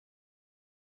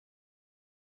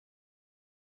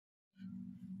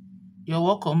You're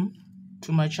welcome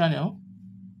to my channel.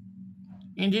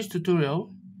 In this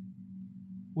tutorial,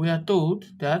 we are told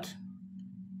that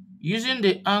using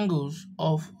the angles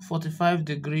of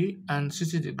 45° and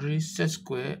 60° set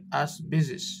square as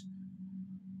bases,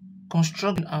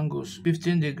 construct angles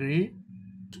 15°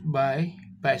 by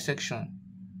bisection.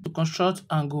 To construct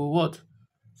angle what?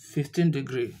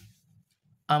 15°.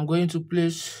 I'm going to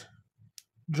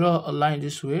draw a line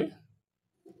this way,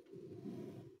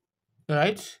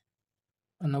 right?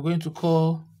 And I'm going to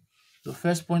call the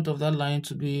first point of that line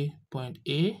to be point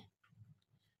A,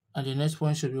 and the next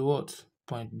point should be what?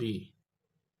 Point B.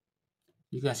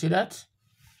 You can see that?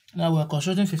 Now we are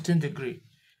constructing 15°.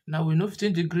 Now we know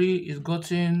 15° is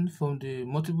gotten from the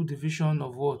multiple division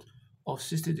of what? Of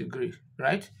 60°,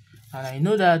 right? And I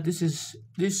know that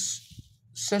this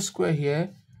set square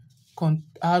here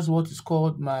has what is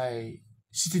called my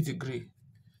 60°.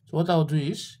 So what I'll do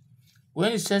is,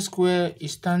 when the set square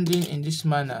is standing in this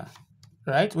manner,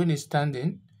 right? When it's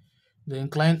standing, the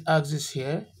inclined axis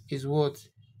here is what?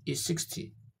 Is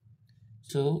 60.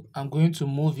 So I'm going to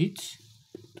move it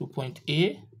to point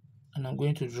A, and I'm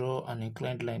going to draw an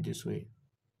inclined line this way.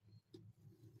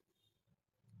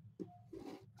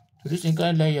 So this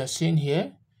inclined line you are seeing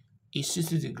here is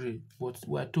 60°, but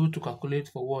we are told to calculate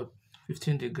for what?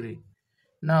 15°.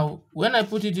 Now, when I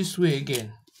put it this way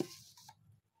again,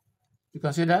 you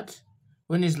can see that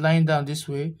when it's lying down this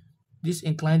way, this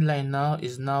inclined line now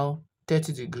is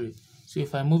 30°. So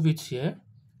if I move it here,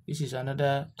 this is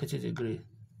another 30°.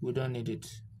 We don't need it.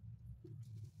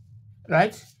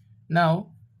 Right?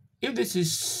 Now, if this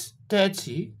is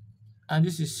 30 and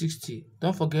this is 60,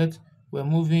 don't forget we're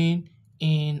moving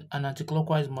in an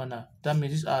anti-clockwise manner. That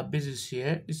means this is our basis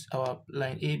here. This is our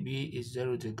line AB is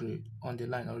 0° on the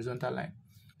line, horizontal line.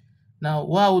 Now,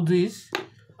 what I will do is,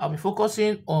 I'll be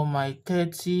focusing on my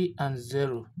 30 and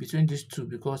 0 between these two,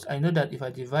 because I know that if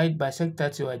I bisect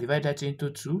 30 or I divide 30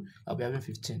 into 2, I'll be having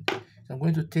 15. So I'm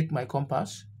going to take my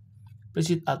compass,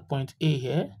 place it at point A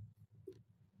here,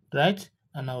 right?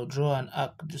 And I'll draw an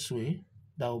arc this way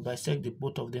that will bisect the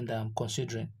both of them that I'm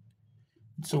considering.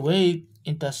 So where it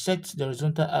intersects the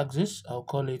horizontal axis, I'll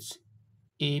call it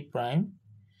A prime.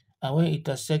 And when it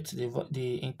intersects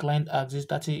the inclined axis,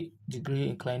 30°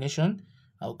 inclination,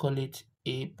 I'll call it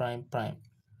A prime prime.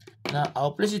 Now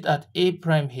I'll place it at A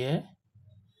prime here.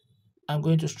 I'm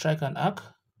going to strike an arc,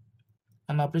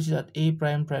 and I'll place it at A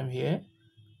prime prime here.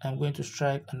 I'm going to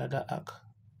strike another arc.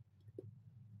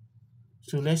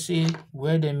 So let's say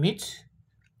where they meet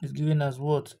is given as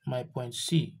what? My point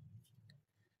C.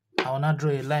 I will now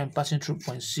draw a line passing through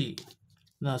point C.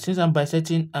 Now, since I'm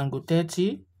bisecting angle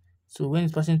 30, so when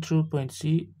it's passing through point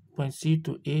C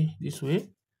to A this way,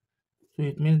 so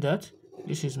it means that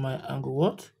this is my angle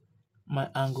what? My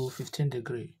angle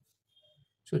 15°.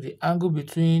 So the angle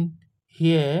between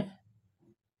here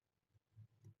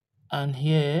and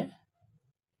here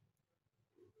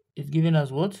is given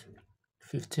as what?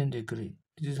 15°.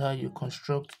 This is how you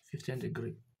construct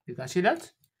 15°. You can see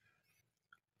that?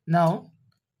 Now,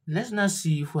 let's now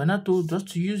see if we're not told just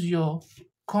to use your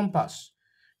compass.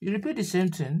 You repeat the same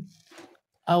thing.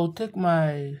 I will take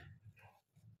my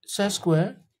set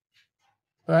square,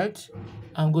 right?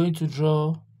 I'm going to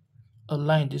draw a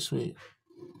line this way.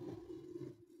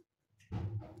 You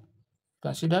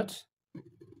can see that?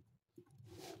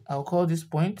 I'll call this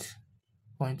point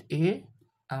A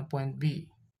and point B.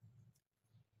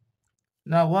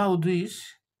 Now what I'll do is,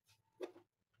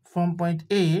 from point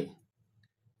A,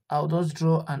 I'll just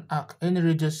draw an arc. Any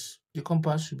radius, the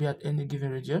compass should be at any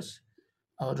given radius.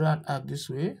 I'll draw an arc this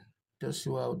way. Just see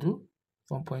what I'll do.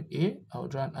 From point A, I'll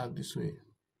draw an arc this way.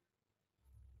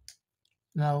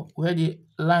 Now, where the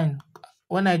line,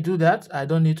 when I do that, I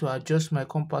don't need to adjust my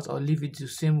compass or leave it the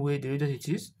same way the radius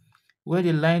it is. Where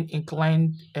the line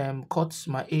inclined cuts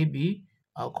my AB,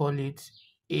 I'll call it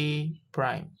A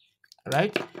prime,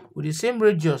 right? With the same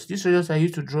radius, this radius I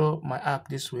used to draw my arc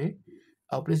this way,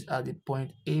 I'll place it at the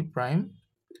point A prime,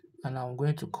 and I'm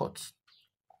going to cut.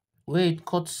 Where it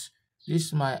cuts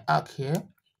this my arc here,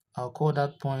 I'll call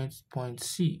that point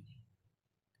C.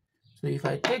 So if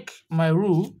I take my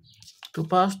rule to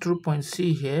pass through point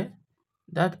C here,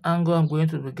 that angle I'm going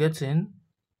to be getting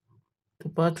to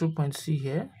pass through point C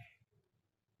here,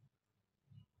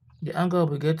 the angle I'll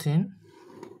be getting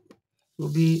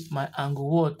will be my angle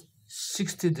what?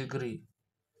 60°.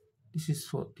 This is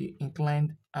for the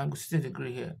inclined angle 60°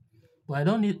 here. But I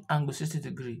don't need angle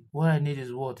 60°. What I need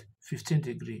is what?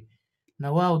 15°.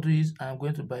 Now what I'll do is I'm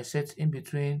going to bisect in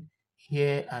between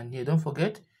here and here. Don't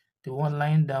forget, the one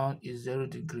lying down is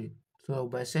 0°. So I'll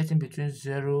bisect in between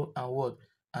 0 and what?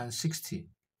 And 60.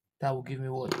 That will give me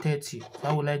what? 30.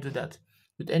 How will I do that?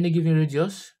 with any given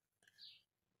radius,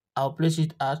 I'll place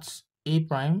it at A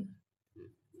prime.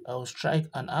 I'll strike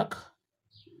an arc,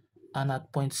 and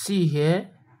at point C here,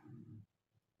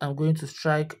 I'm going to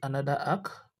strike another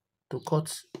arc to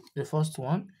cut the first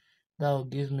one. That will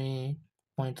give me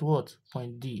point what?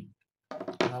 Point D.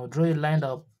 And I'll draw a line that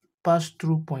will pass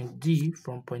through point D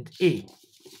from point A.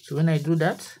 So when I do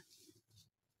that,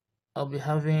 I'll be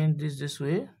having this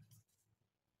way.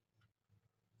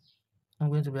 I'm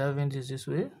going to be having this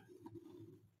way.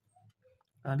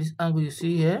 And this angle you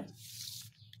see here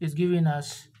is giving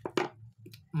us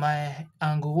my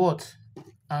angle what?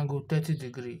 Angle 30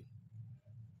 degree.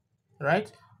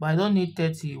 Right? But I don't need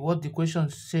 30. What the question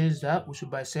says that we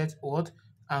should bisect what?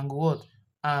 Angle what?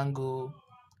 Angle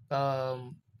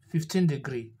 15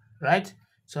 degree. Right?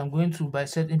 So I'm going to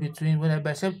bisect in between. When I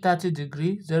bisect 30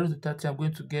 degree, 0 to 30, I'm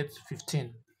going to get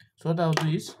 15. So what I'll do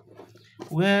is,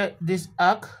 where this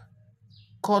arc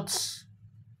cuts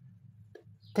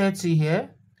 30 here,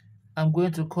 I'm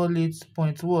going to call it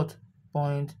point what?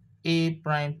 Point A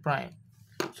prime prime.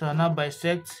 So I now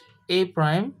bisect A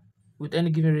prime with any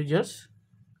given radius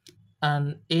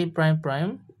and A prime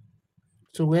prime.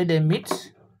 So where they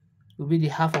meet will be the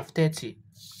half of 30,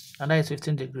 and that is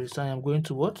 15 degrees. So I am going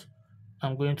to what?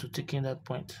 I'm going to take in that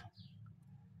point.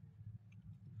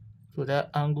 So that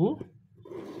angle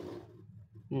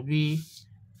will be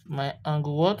my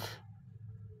angle what?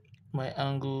 My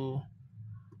angle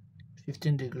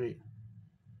 15 degree.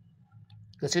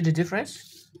 You see the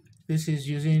difference? This is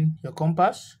using your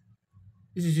compass.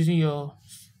 This is using your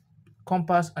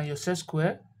compass and your set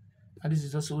square. And this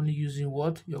is also only using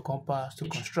what? Your compass to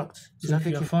construct. So if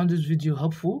you have found this video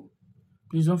helpful,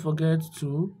 please don't forget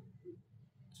to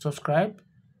subscribe,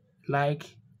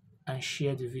 like, and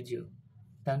share the video.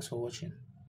 Thanks for watching.